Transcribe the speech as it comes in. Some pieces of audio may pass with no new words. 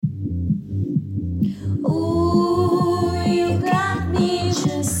Ooh, you got me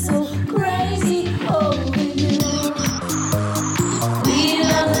just so crazy over you. We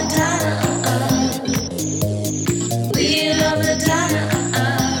love Madonna, we love Madonna,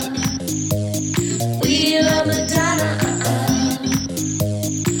 we love Madonna,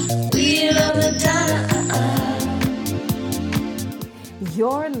 we love Madonna.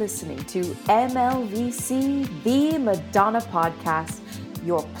 You're listening to MLVC, the Madonna Podcast,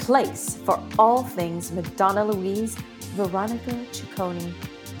 your place for all things Madonna Louise, Veronica Ciccone.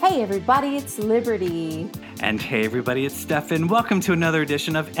 Hey everybody, it's Liberty. And hey everybody, it's Stefan. Welcome to another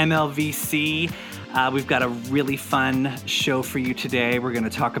edition of MLVC. We've got a really fun show for you today. We're going to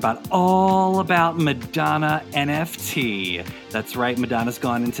talk all about Madonna NFT. That's right, Madonna's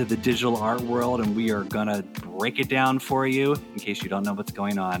gone into the digital art world, and we are going to break it down for you in case you don't know what's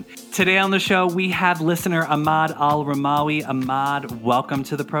going on. Today on the show, we have listener Ahmad Al-Ramawi. Ahmad, welcome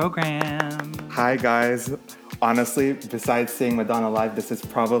to the program. Hi guys. Honestly, besides seeing Madonna live, this is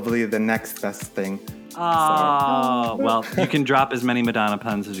probably the next best thing. Oh, well, you can drop as many Madonna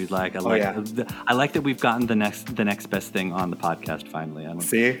puns as you'd like. I like that we've gotten the next best thing on the podcast finally.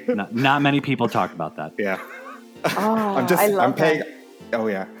 See? Not many people talk about that. Yeah. Oh,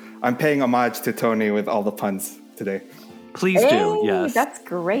 I'm paying homage to Tony with all the puns today. Please do, yes. That's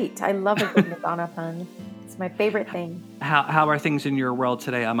great. I love a good Madonna pun. It's my favorite thing. How are things in your world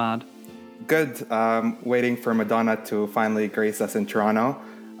today, Ahmad? Good. Waiting for Madonna to finally grace us in Toronto.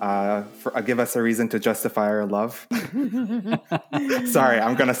 Give us a reason to justify our love. Sorry,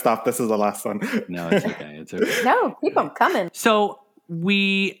 I'm going to stop. This is the last one. No, it's okay. It's okay. No, keep them coming. So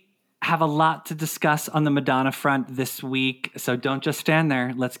we have a lot to discuss on the Madonna front this week. So don't just stand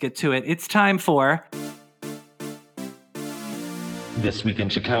there. Let's get to it. It's time for This Week in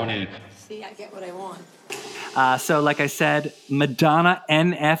Ciccone. See, I get what I want. So like I said, Madonna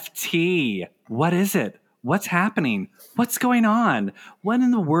NFT. What is it? What's happening? What's going on? What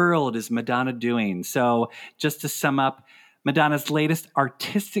in the world is Madonna doing? So just to sum up, Madonna's latest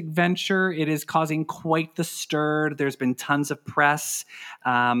artistic venture, it is causing quite the stir. There's been tons of press.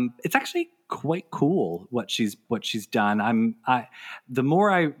 It's actually quite cool what she's done. The more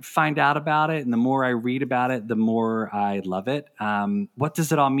I find out about it and the more I read about it, the more I love it. What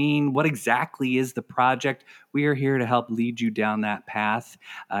does it all mean? What exactly is the project? We are here to help lead you down that path,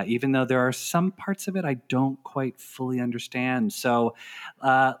 even though there are some parts of it I don't quite fully understand. So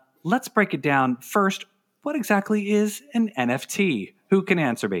let's break it down. First, what exactly is an NFT? Who can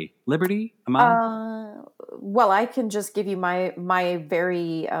answer me? Liberty? Ahmad? Well, I can just give you my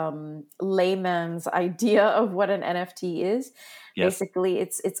very layman's idea of what an NFT is. Yes. Basically,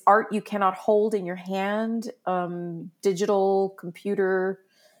 it's art you cannot hold in your hand, digital,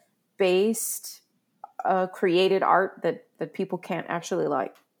 computer-based, created art that people can't actually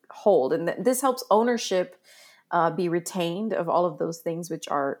like hold. And this helps ownership be retained of all of those things which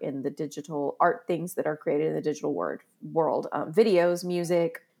are in the digital art, things that are created in the digital world, videos,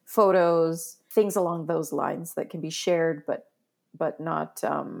 music, photos, things along those lines that can be shared, but not,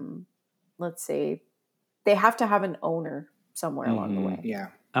 let's say, they have to have an owner somewhere along the way. Yeah.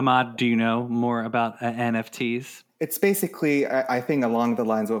 Ahmad, do you know more about NFTs? It's basically, I think, along the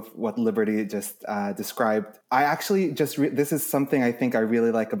lines of what Liberty just described. I actually this is something I think I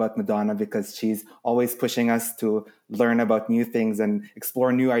really like about Madonna, because she's always pushing us to learn about new things and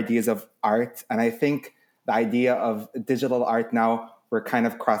explore new ideas of art. And I think the idea of digital art now, we're kind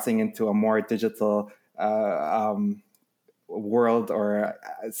of crossing into a more digital world or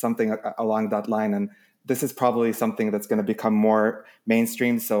something along that line. And this is probably something that's going to become more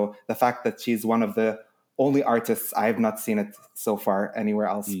mainstream. So the fact that she's one of the only artists, I have not seen it so far anywhere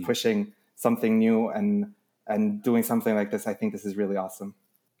else, pushing something new and doing something like this, I think this is really awesome.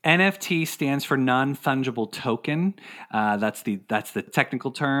 NFT stands for non-fungible token. That's the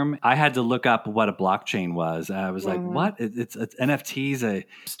technical term. I had to look up what a blockchain was. I was like, what? It's NFTs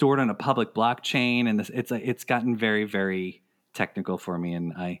stored on a public blockchain, and it's gotten very, very technical for me,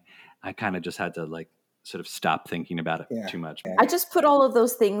 and I kind of just had to like sort of stop thinking about it too much. I just put all of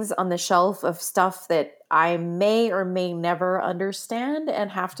those things on the shelf of stuff that I may or may never understand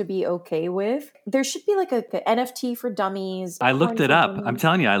and have to be okay with. There should be like a NFT for dummies. I looked it up. I'm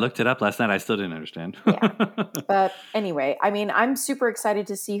telling you, I looked it up last night. I still didn't understand. Yeah. But anyway, I mean, I'm super excited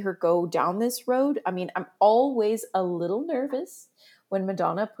to see her go down this road. I mean, I'm always a little nervous when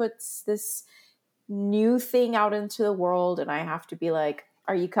Madonna puts this new thing out into the world, and I have to be like,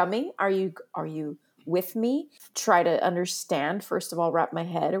 are you coming? Are you with me? Try to understand, first of all, wrap my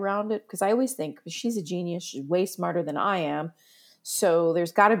head around it, because I always think she's a genius, she's way smarter than I am, so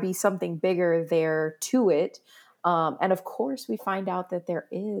there's got to be something bigger there to it. And of course, we find out that there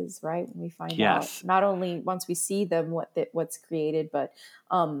is, right? When we find out, Yes. not only once we see them, what's created, but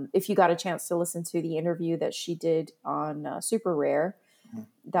if you got a chance to listen to the interview that she did on Super Rare,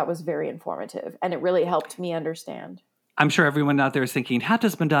 that was very informative. And it really helped me understand. I'm sure everyone out there is thinking, how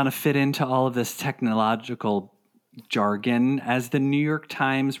does Madonna fit into all of this technological jargon? As the New York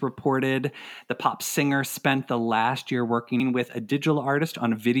Times reported, the pop singer spent the last year working with a digital artist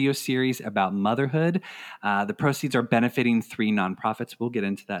on a video series about motherhood. The proceeds are benefiting 3 nonprofits. We'll get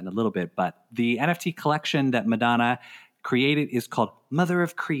into that in a little bit. But the NFT collection that Madonna created is called Mother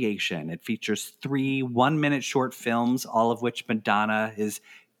of Creation. It features 3 one-minute short films, all of which Madonna is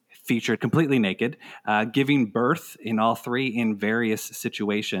featured completely naked, giving birth in all 3 in various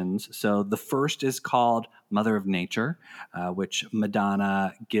situations. So the first is called Mother of Nature, which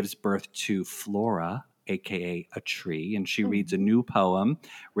Madonna gives birth to Flora, aka a tree, and she reads a new poem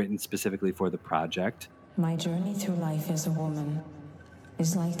written specifically for the project. My journey through life as a woman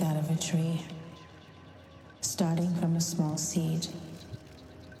is like that of a tree, starting from a small seed,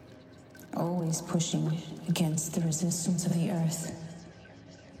 always pushing against the resistance of the earth,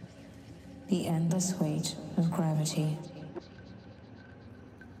 the endless weight of gravity,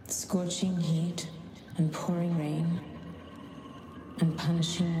 scorching heat and pouring rain and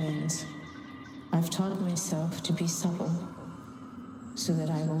punishing winds. I've taught myself to be supple so that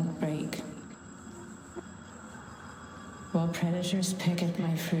I won't break. While predators pick at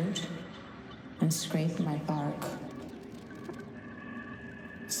my fruit and scrape my bark,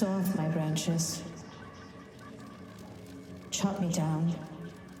 saw off my branches, chop me down,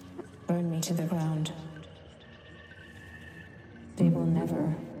 burn me to the ground. They will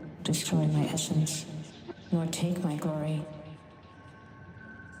never destroy my essence, nor take my glory,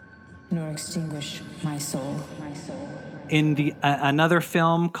 nor extinguish my soul. In the another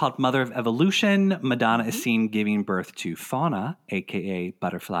film called Mother of Evolution, Madonna is seen giving birth to fauna, aka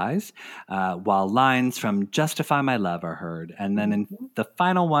butterflies, while lines from Justify My Love are heard. And then in the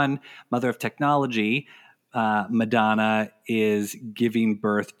final one, Mother of Technology, Madonna is giving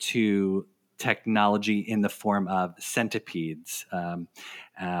birth to technology in the form of centipedes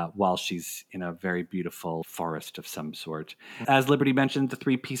while she's in a very beautiful forest of some sort. As Liberty mentioned, the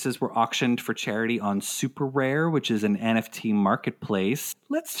 3 pieces were auctioned for charity on Super Rare, which is an NFT marketplace.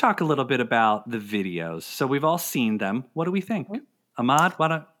 Let's talk a little bit about the videos. So we've all seen them. What do we think? Ahmad, why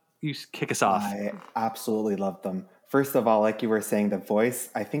don't you kick us off? I absolutely love them. First of all, like you were saying, the voice,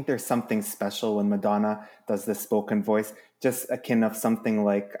 I think there's something special when Madonna does the spoken voice, just akin of something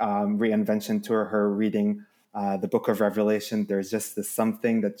like Reinvention Tour, her reading the Book of Revelation. There's just this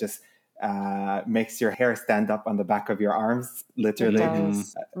something that just makes your hair stand up on the back of your arms, literally. It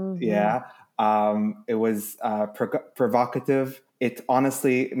does. Yeah. It was provocative. It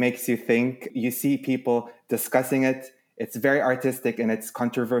honestly makes you think. You see people discussing it. It's very artistic and it's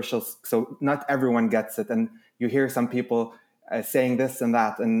controversial. So not everyone gets it. And you hear some people saying this and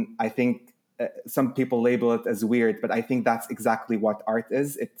that. And I think some people label it as weird, but I think that's exactly what art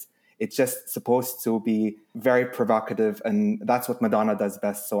is. It's just supposed to be very provocative. And that's what Madonna does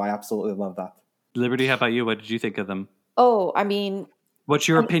best. So I absolutely love that. Liberty, how about you? What did you think of them? Oh, I mean, What's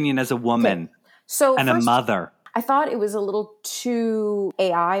your opinion as a woman so and a first, mother? I thought it was a little too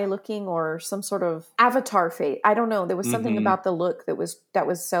AI looking or some sort of avatar face. I don't know. There was something about the look that was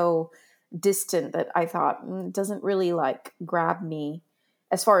so distant that I thought it doesn't really like grab me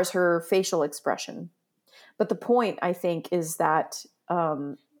as far as her facial expression. But the point, I think, is that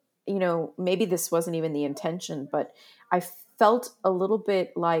maybe this wasn't even the intention, but I felt a little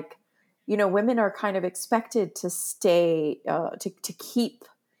bit like, women are kind of expected to stay to keep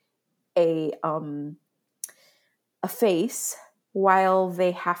a face while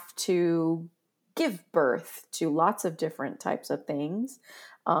they have to give birth to lots of different types of things.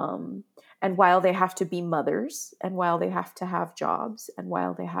 And while they have to be mothers, and while they have to have jobs, and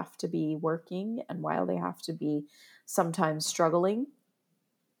while they have to be working, and while they have to be sometimes struggling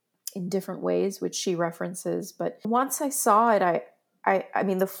in different ways, which she references. But once I saw it, I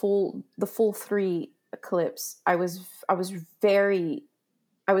mean, the full 3 clips, I was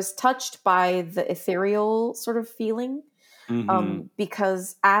touched by the ethereal sort of feeling,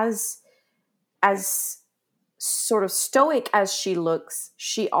 because as sort of stoic as she looks,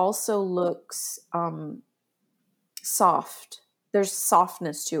 she also looks soft. There's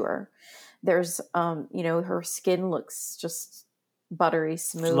softness to her. There's her skin looks just buttery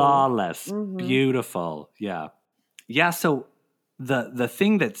smooth, Flawless, beautiful. Yeah. So the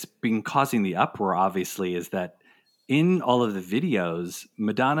thing that's been causing the uproar, obviously, is that in all of the videos,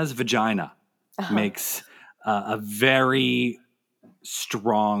 Madonna's vagina makes a very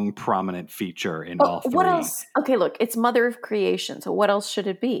strong, prominent feature in all three. What else? Okay, look, it's mother of creation. So what else should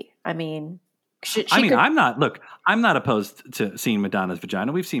it be? I mean, I'm not opposed to seeing Madonna's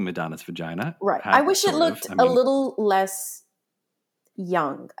vagina. We've seen Madonna's vagina. Right. I wish it looked a little less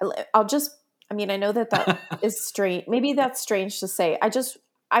young. I know that is strange. Maybe that's strange to say.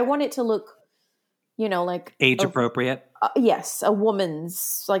 I want it to look, like age appropriate. Yes, a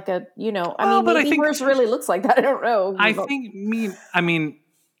woman's like a, but maybe I think hers really looks like that. I don't know. I mean,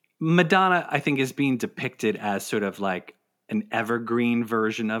 Madonna, I think, is being depicted as sort of like an evergreen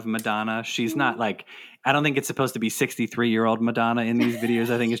version of Madonna. She's not like, I don't think it's supposed to be 63-year-old Madonna in these videos.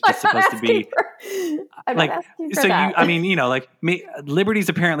 I think it's just supposed to be Liberty's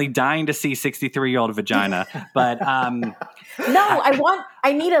apparently dying to see 63-year-old vagina, but no,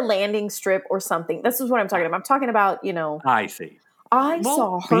 I need a landing strip or something. This is what I'm talking about. I'm talking about, I see. I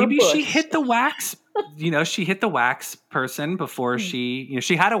saw her maybe bush. She hit the wax. She hit the wax person before she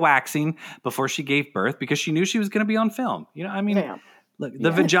had a waxing before she gave birth because she knew she was going to be on film. Look,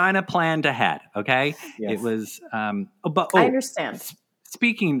 the vagina planned ahead. Okay. Yes. It was, I understand.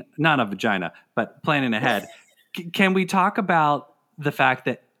 Speaking not of vagina, but planning ahead. Can we talk about the fact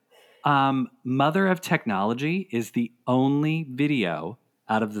that Mother of Technology is the only video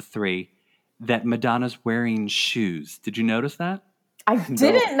out of the three that Madonna's wearing shoes? Did you notice that? I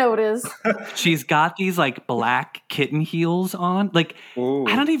didn't notice. She's got these like black kitten heels on. Like, ooh.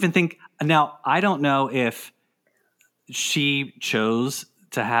 I don't know if she chose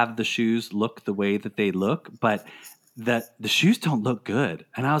to have the shoes look the way that they look, but the shoes don't look good.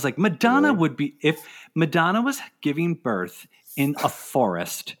 And I was like, Madonna would be, if Madonna was giving birth in a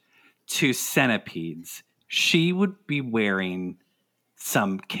forest to centipedes, she would be wearing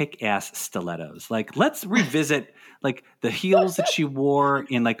some kick-ass stilettos. Like, let's revisit like the heels that she wore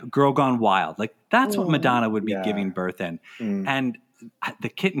in like Girl Gone Wild. Like, that's what Madonna would be giving birth in. And the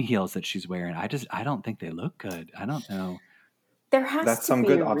kitten heels that she's wearing, I don't think they look good. I don't know. That's some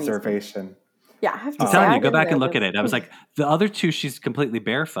good observation. Yeah, I have to I'm telling you, go back and look at it. I was like, the other two, she's completely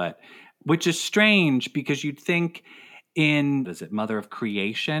barefoot, which is strange because you'd think in Mother of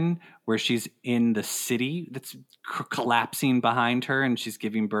Creation, where she's in the city that's collapsing behind her and she's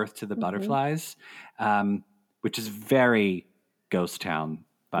giving birth to the butterflies, which is very Ghost Town,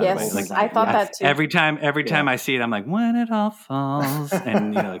 by the way. Like, I thought that too. Every time I see it, I'm like, when it all falls,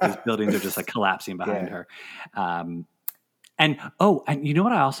 and like these buildings are just like collapsing behind her. And you know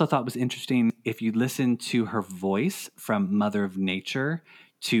what I also thought was interesting? If you listen to her voice from Mother of Nature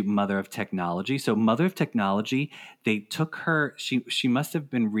to Mother of Technology. So Mother of Technology, they took her, she must have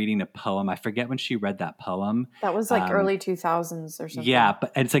been reading a poem. I forget when she read that poem. That was like early 2000s or something. Yeah,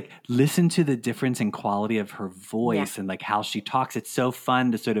 but it's like, listen to the difference in quality of her voice and like how she talks. It's so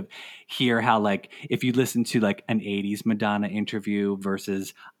fun to sort of hear how, like, if you listen to like an 80s Madonna interview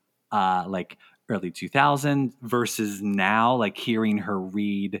versus like early 2000s versus now, like hearing her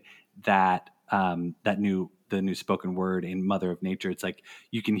read that the new spoken word in Mother of Nature, it's like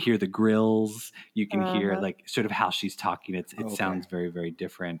you can hear the grills, you can hear like sort of how she's talking. It sounds very, very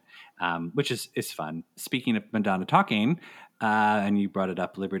different, which is fun. Speaking of Madonna talking, and you brought it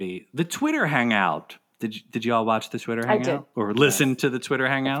up, Liberty, the Twitter Hangout. Did you all watch the Twitter Hangout or listen to the Twitter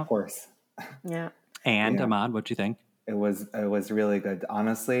Hangout? Of course. Yeah. And Ahmad, what'd you think? It was really good.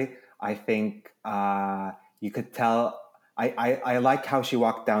 Honestly, I think you could tell. I like how she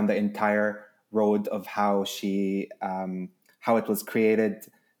walked down the entire road of how she how it was created,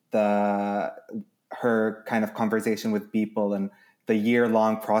 her kind of conversation with people and the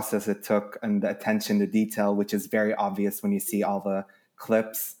year-long process it took and the attention to detail, which is very obvious when you see all the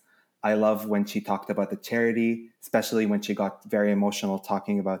clips. I love when she talked about the charity, especially when she got very emotional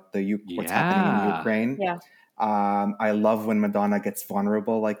talking about what's happening in Ukraine. Yeah. I love when Madonna gets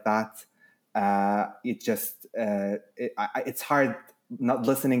vulnerable like that. It's hard not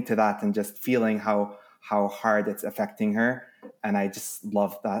listening to that and just feeling how hard it's affecting her. And I just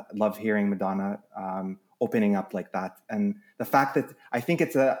love hearing Madonna opening up like that. And the fact that I think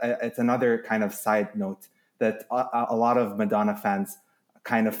it's another kind of side note that a lot of Madonna fans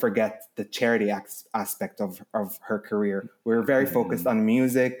kind of forget the charity aspect of her career. We're very focused on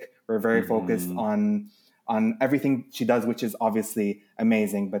music. We're very focused on everything she does, which is obviously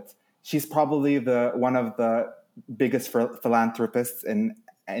amazing. But she's probably one of the biggest philanthropists in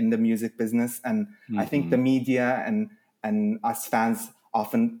the music business, and I think the media and us fans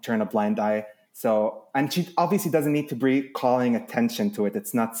often turn a blind eye. So, and she obviously doesn't need to be calling attention to it.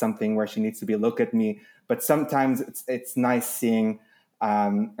 It's not something where she needs to be, look at me. But sometimes it's nice seeing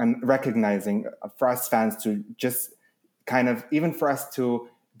and recognizing for us fans to just kind of, even for us to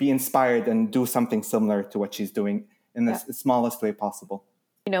be inspired and do something similar to what she's doing. in the Yeah. smallest way possible.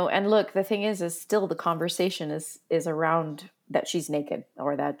 And look, the thing is still the conversation is around that she's naked,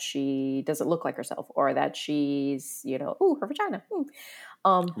 or that she doesn't look like herself, or that she's, ooh, her vagina.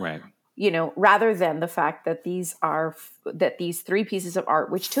 Right. Rather than the fact that these three pieces of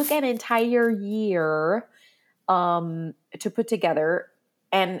art, which took an entire year to put together.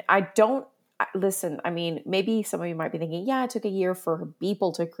 And listen, I mean, maybe some of you might be thinking, yeah, it took a year for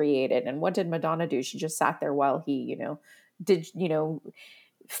people to create it. And what did Madonna do? She just sat there while he, did,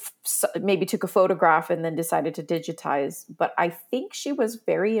 maybe took a photograph and then decided to digitize. But I think she was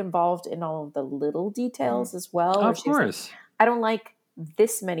very involved in all of the little details as well. Of She was like, course. I don't like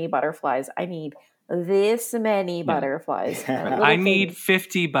this many butterflies. I need this many butterflies. Little I need things.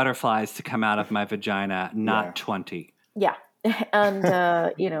 50 butterflies to come out of my vagina, not Yeah. 20. Yeah. And,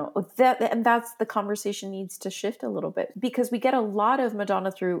 that's the conversation needs to shift a little bit, because we get a lot of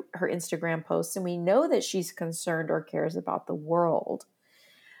Madonna through her Instagram posts, and we know that she's concerned or cares about the world.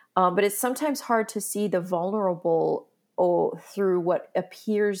 But it's sometimes hard to see the vulnerable through what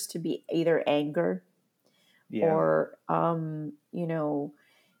appears to be either anger or,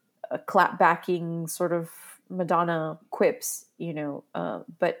 clapbacking sort of Madonna quips,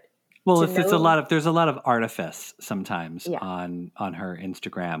 but Well, to there's a know, lot of artifice sometimes yeah, on her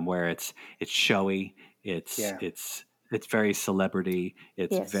Instagram, where it's showy, Yeah. it's very celebrity,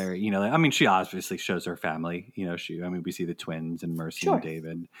 it's yes, very, I mean, she obviously shows her family, we see the twins and Mercy and sure,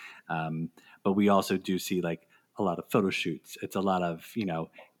 David, but we also do see like a lot of photo shoots. It's a lot of,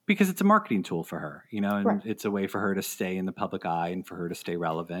 because it's a marketing tool for her, right, and it's a way for her to stay in the public eye and for her to stay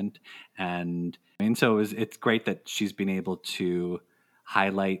relevant. And I mean, so it's great that she's been able to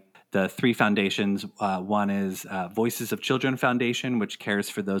highlight the three foundations. One is Voices of Children Foundation, which cares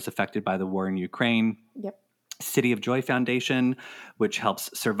for those affected by the war in Ukraine. yep, City of Joy Foundation, which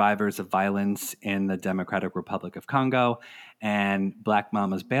helps survivors of violence in the Democratic Republic of Congo, and Black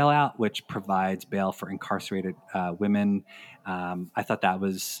Mama's Bailout, which provides bail for incarcerated women. I thought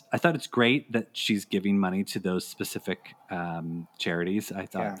it's great that she's giving money to those specific charities. I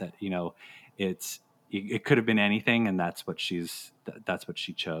thought that it could have been anything, and that's what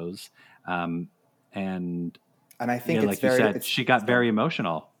she chose. And And I think like you said, she got very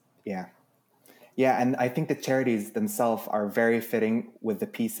emotional. Yeah. Yeah, and I think the charities themselves are very fitting with the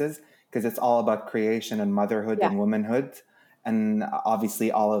pieces, because it's all about creation and motherhood yeah, and womanhood. And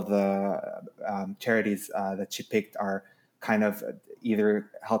obviously, all of the charities that she picked are kind of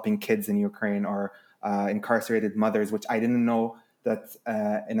either helping kids in Ukraine or incarcerated mothers, which I didn't know that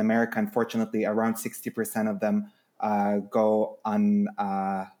in America, unfortunately, around 60% of them go on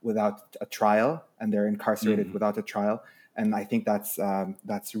without a trial, and they're incarcerated without a trial. And I think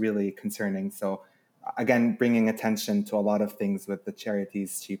that's really concerning. So again, bringing attention to a lot of things with the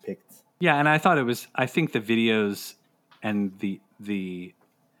charities she picked. Yeah, and I think the videos and the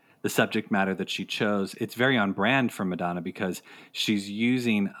subject matter that she chose, it's very on brand for Madonna, because she's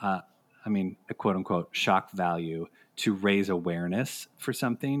using a quote unquote shock value to raise awareness for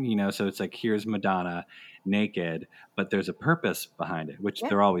something, so it's like, here's Madonna naked, but there's a purpose behind it, which yeah,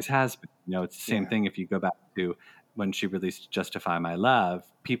 there always has been. It's the same Yeah. thing. If you go back to when she released Justify My Love,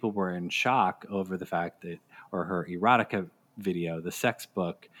 people were in shock over the fact that, or her erotica video, the sex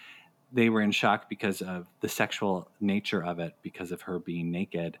book, they were in shock because of the sexual nature of it, because of her being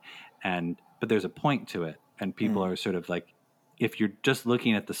naked. But there's a point to it. And people are sort of like, if you're just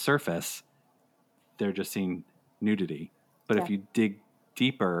looking at the surface, they're just seeing nudity. But yeah. if you dig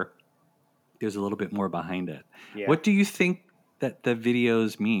deeper, there's a little bit more behind it. Yeah. What do you think that the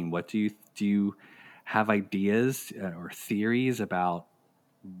videos mean? What do you have ideas or theories about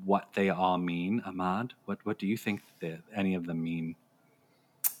what they all mean, Ahmad? What do you think that any of them mean?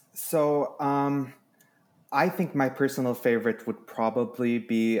 So I think my personal favorite would probably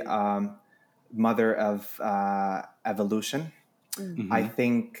be Mother of Evolution. Mm-hmm. I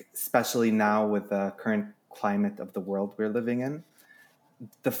think, especially now with the current climate of the world we're living in,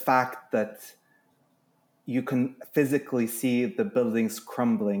 the fact that you can physically see the buildings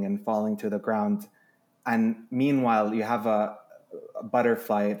crumbling and falling to the ground, and meanwhile you have a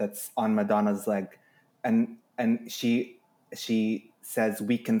butterfly that's on Madonna's leg, and she says,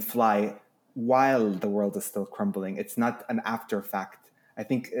 "We can fly," while the world is still crumbling. It's not an after fact. I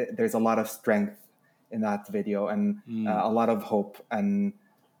think there's a lot of strength in that video, and a lot of hope, and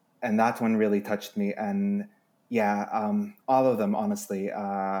that one really touched me. And yeah, all of them, honestly.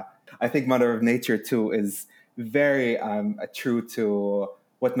 I think Mother of Nature too is very true to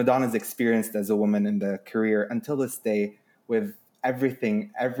what Madonna's experienced as a woman in the career until this day. With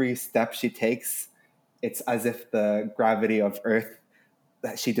everything, every step she takes, it's as if the gravity of Earth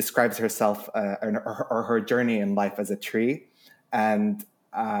she describes herself or her journey in life as a tree, and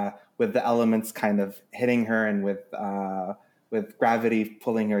with the elements kind of hitting her, and with gravity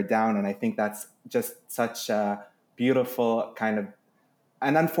pulling her down. And I think that's just such a beautiful kind of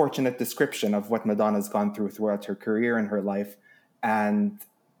an unfortunate description of what Madonna's gone through throughout her career and her life. And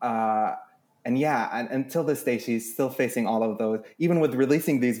yeah, and until this day, she's still facing all of those. Even with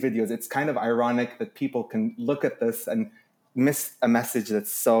releasing these videos, it's kind of ironic that people can look at this and miss a message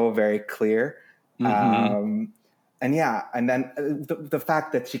that's so very clear. And yeah, and then the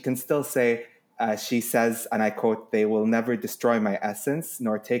fact that she can still say, she says, and I quote, "They will never destroy my essence,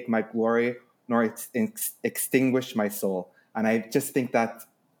 nor take my glory, nor extinguish my soul." And I just think that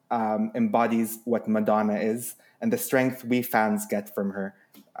embodies what Madonna is and the strength we fans get from her.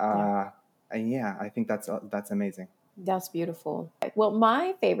 And yeah, I think that's amazing. That's beautiful. Well,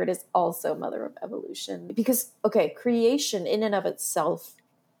 my favorite is also Mother of Evolution because, okay, creation in and of itself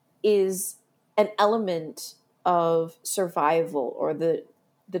is an element of survival, or the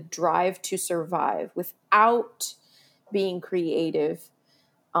drive to survive. Without being creative,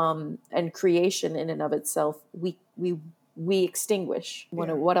 and creation in and of itself, we extinguish.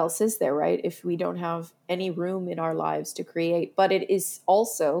 Yeah. What else is there, right? If we don't have any room in our lives to create. But it is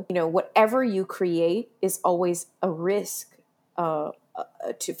also, whatever you create is always a risk,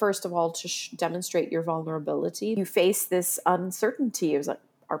 to first of all, to demonstrate your vulnerability. You face this uncertainty. It was like,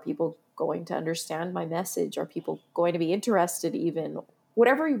 are people going to understand my message? Are people going to be interested even?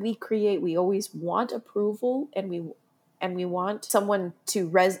 Whatever we create, we always want approval, and we want someone to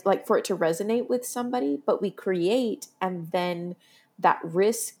for it to resonate with somebody, but we create, and then that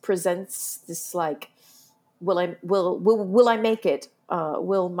risk presents this like, will I make it?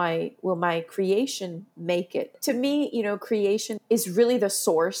 Will my creation make it? To me, creation is really the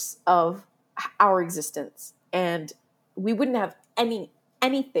source of our existence, and we wouldn't have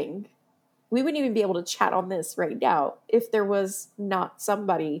anything. We wouldn't even be able to chat on this right now if there was not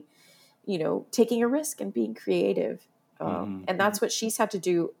somebody, taking a risk and being creative. And that's what she's had to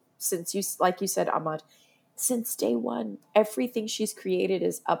do since like you said, Ahmad, since day one. Everything she's created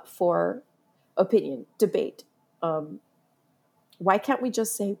is up for opinion, debate. Why can't we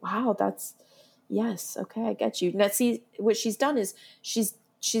just say, wow, yes, okay, I get you. Now, see, what she's done is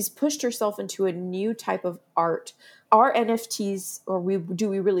she's pushed herself into a new type of art. Are NFTs, or do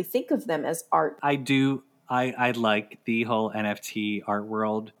we really think of them as art? I do. I like the whole NFT art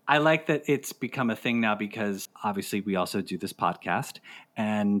world. I like that it's become a thing now because obviously we also do this podcast,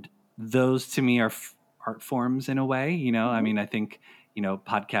 and those to me are art forms in a way. I mean, I think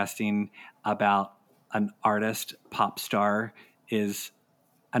podcasting about an artist, pop star, is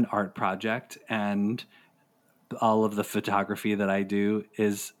an art project, and all of the photography that I do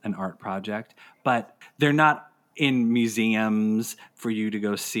is an art project, but they're not in museums for you to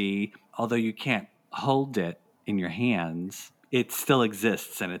go see. Although you can't hold it in your hands, it still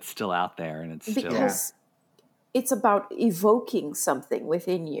exists, and it's still out there, and it's because it's about evoking something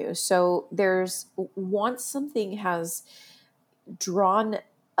within you. So once something has drawn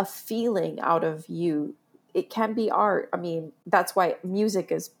a feeling out of you, it can be art. I mean, that's why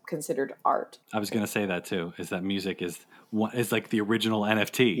music is considered art. I was going to say that too, is that music is like the original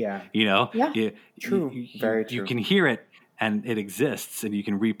NFT. Yeah. Yeah. True. Very true. You can hear it and it exists and you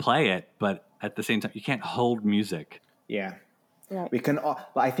can replay it, but at the same time, you can't hold music. Yeah. Right. We can all,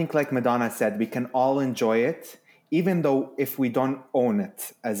 I think like Madonna said, we can all enjoy it, even though if we don't own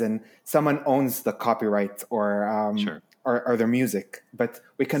it, as in someone owns the copyright or Sure. or their music, but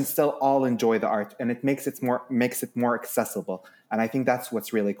we can still all enjoy the art, and it makes it more accessible. And I think that's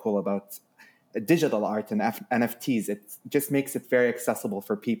what's really cool about digital art and NFTs. It just makes it very accessible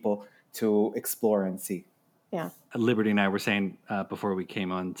for people to explore and see. Yeah. Liberty and I were saying before we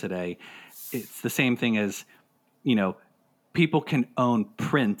came on today, it's the same thing as, people can own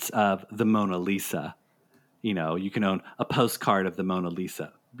prints of the Mona Lisa. You can own a postcard of the Mona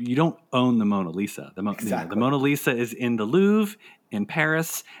Lisa. You don't own the Mona Lisa. The Mona Lisa is in the Louvre in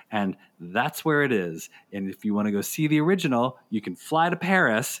Paris, and that's where it is. And if you want to go see the original, you can fly to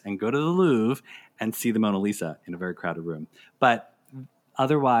Paris and go to the Louvre and see the Mona Lisa in a very crowded room. But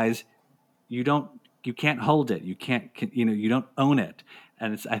otherwise, you can't hold it. You don't own it.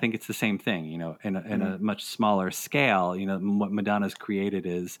 And I think it's the same thing, in a much smaller scale. What Madonna's created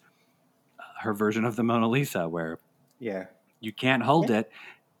is her version of the Mona Lisa, where you can't hold it.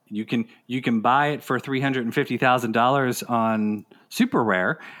 You can buy it for $350,000 on Super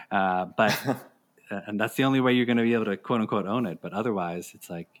Rare, but and that's the only way you're going to be able to quote unquote own it. But otherwise, it's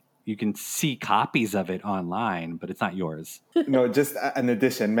like you can see copies of it online, but it's not yours. No, just an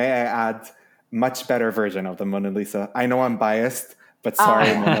addition. May I add, much better version of the Mona Lisa. I know I'm biased, But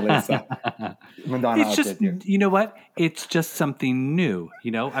sorry, Mona Lisa. Madonna It's just, outdid you. you know what? It's just something new.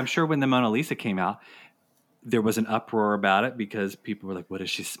 You know, I'm sure when the Mona Lisa came out, there was an uproar about it because people were like, "What is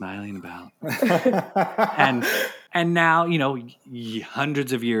she smiling about?" and now, you know,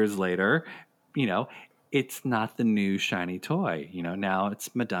 hundreds of years later, you know, it's not the new shiny toy. You know, now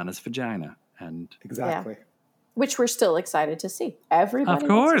it's Madonna's vagina, and Exactly. Which we're still excited to see. Everybody, of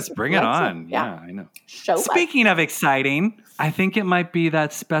course, wants to see. bring it Let's see. on. Yeah, I know. Show us. Speaking of exciting, I think it might be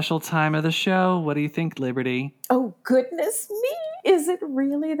that special time of the show. What do you think, Liberty? Oh, goodness me. Is it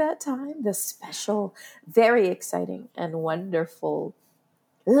really that time? The special, very exciting and wonderful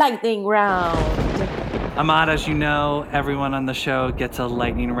lightning round. Ahmad, as you know, everyone on the show gets a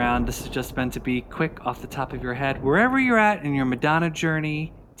lightning round. This is just meant to be quick off the top of your head. Wherever you're at in your Madonna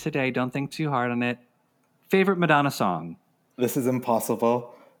journey today, don't think too hard on it. Favorite Madonna song? This is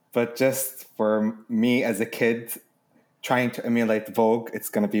impossible, but just for me as a kid trying to emulate Vogue, it's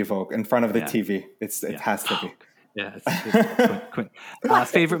going to be Vogue in front of the TV. It has to be. Yeah, it's quick.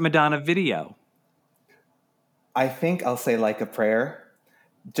 Favorite Madonna video? I think I'll say Like a Prayer,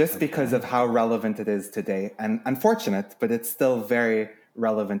 just because of how relevant it is today. And unfortunate, but it's still very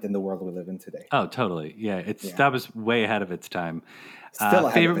relevant in the world we live in today. Oh, totally. Yeah, that was way ahead of its time. Still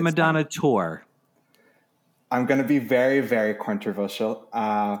ahead favorite of its Madonna time. tour? I'm going to be very, very controversial.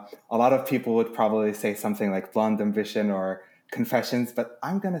 A lot of people would probably say something like Blonde Ambition or Confessions, but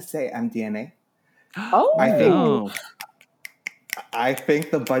I'm going to say MDNA. Oh, I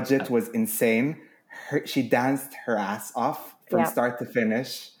think the budget was insane. She danced her ass off from start to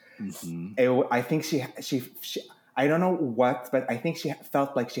finish. Mm-hmm. I think she I don't know what, but I think she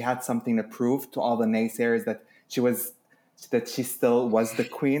felt like she had something to prove to all the naysayers that she still was the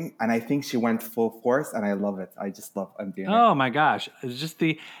queen, and I think she went full force, and I love it. I just love MDNA. Oh my gosh, it's just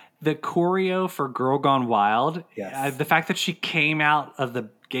the choreo for Girl Gone Wild. Yes. The fact that she came out of the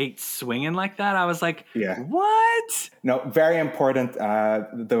gate swinging like that, I was like, what? No, very important.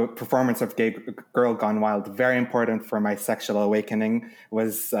 The performance of Girl Gone Wild, very important for my sexual awakening.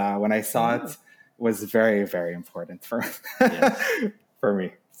 Was when I saw it, was very, very important for for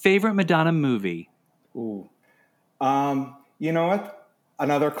me. Favorite Madonna movie? Ooh. You know what?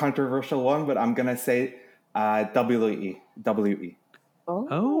 Another controversial one, but I'm gonna say WE.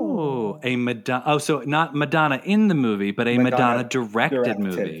 Oh, a Madonna. Oh, so not Madonna in the movie, but a Madonna directed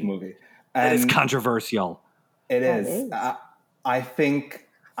movie. That is controversial. It is. I think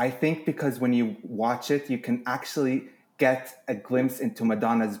because when you watch it, you can actually get a glimpse into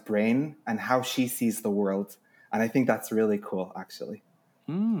Madonna's brain and how she sees the world, and I think that's really cool, actually.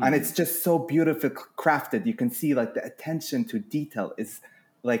 And it's just so beautifully crafted. You can see like the attention to detail is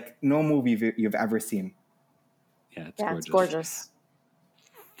like no movie you've ever seen. Yeah, it's gorgeous. It's gorgeous.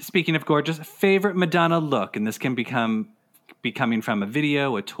 Speaking of gorgeous, favorite Madonna look, and this can be coming from a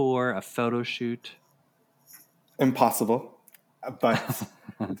video, a tour, a photo shoot. Impossible, but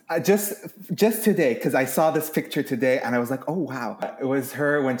just today, because I saw this picture today, and I was like, oh wow, it was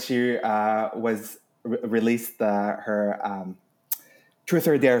her when she released her Truth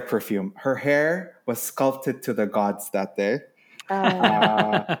or Dare perfume. Her hair was sculpted to the gods that day.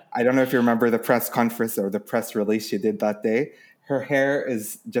 I don't know if you remember the press conference or the press release she did that day. Her hair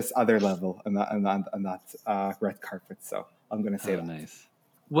is just other level on that red carpet. So I'm going to say that. Nice.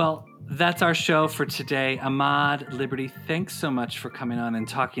 Well, that's our show for today. Ahmad, Liberty, thanks so much for coming on and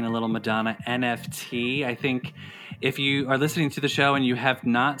talking a little Madonna NFT. I think if you are listening to the show and you have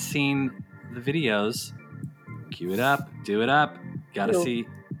not seen the videos, cue it up, do it up. Gotta see.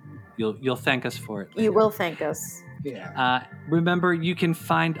 You'll thank us for it later. You will thank us. Yeah. Remember, you can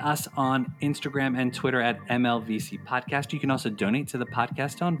find us on Instagram and Twitter at MLVC Podcast. You can also donate to the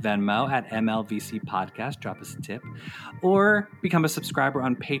podcast on Venmo at MLVC Podcast. Drop us a tip. Or become a subscriber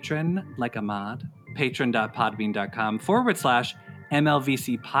on Patreon, like Ahmad.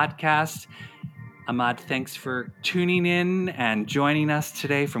 Patreon.podbean.com/MLVC Podcast. Ahmad, thanks for tuning in and joining us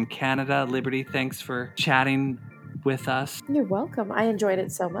today from Canada. Liberty, thanks for chatting with us. You're welcome. I enjoyed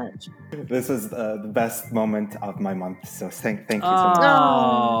it so much. This was the best moment of my month. So thank you so much.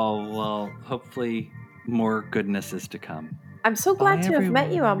 Oh, well, hopefully more goodness is to come. I'm so glad Bye, to have met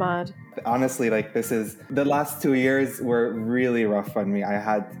everyone. you, Ahmad. Honestly, like the last 2 years were really rough on me. I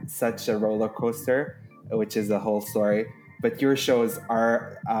had such a roller coaster, which is a whole story. But your shows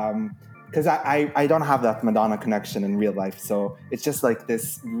are, because I don't have that Madonna connection in real life. So it's just like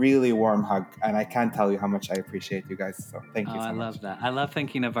this really warm hug. And I can't tell you how much I appreciate you guys. So thank you so much. I love that. I love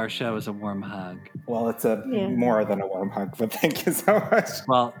thinking of our show as a warm hug. Well, it's more than a warm hug, but thank you so much.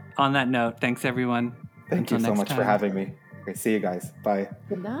 Well, on that note, thanks everyone. Thank Until you so next much time. for having me. Okay, see you guys. Bye.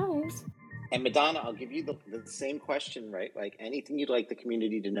 Good night. And Madonna, I'll give you the same question, right? Like anything you'd like the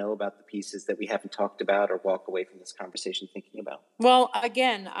community to know about the pieces that we haven't talked about or walk away from this conversation thinking about. Well,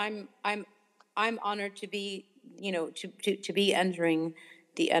 again, I'm honored to be, to be entering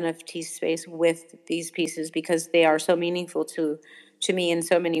the NFT space with these pieces because they are so meaningful to me in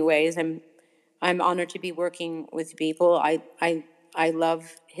so many ways. I'm honored to be working with people. I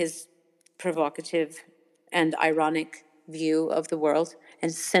love his provocative and ironic view of the world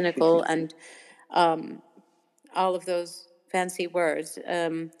and cynical and all of those fancy words.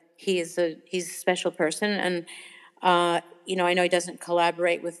 He's a special person, and I know he doesn't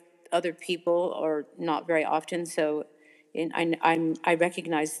collaborate with other people or not very often. So, I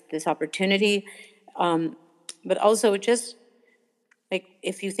recognize this opportunity, but also just like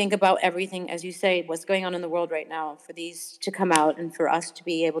if you think about everything, as you say, what's going on in the world right now, for these to come out and for us to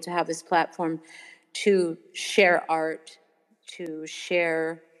be able to have this platform to share art, to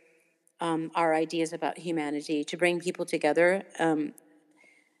share our ideas about humanity, to bring people together, to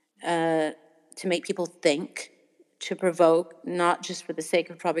make people think, to provoke, not just for the sake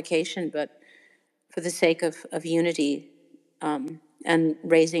of provocation, but for the sake of unity and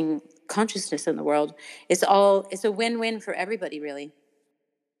raising consciousness in the world. It's a win-win for everybody, really.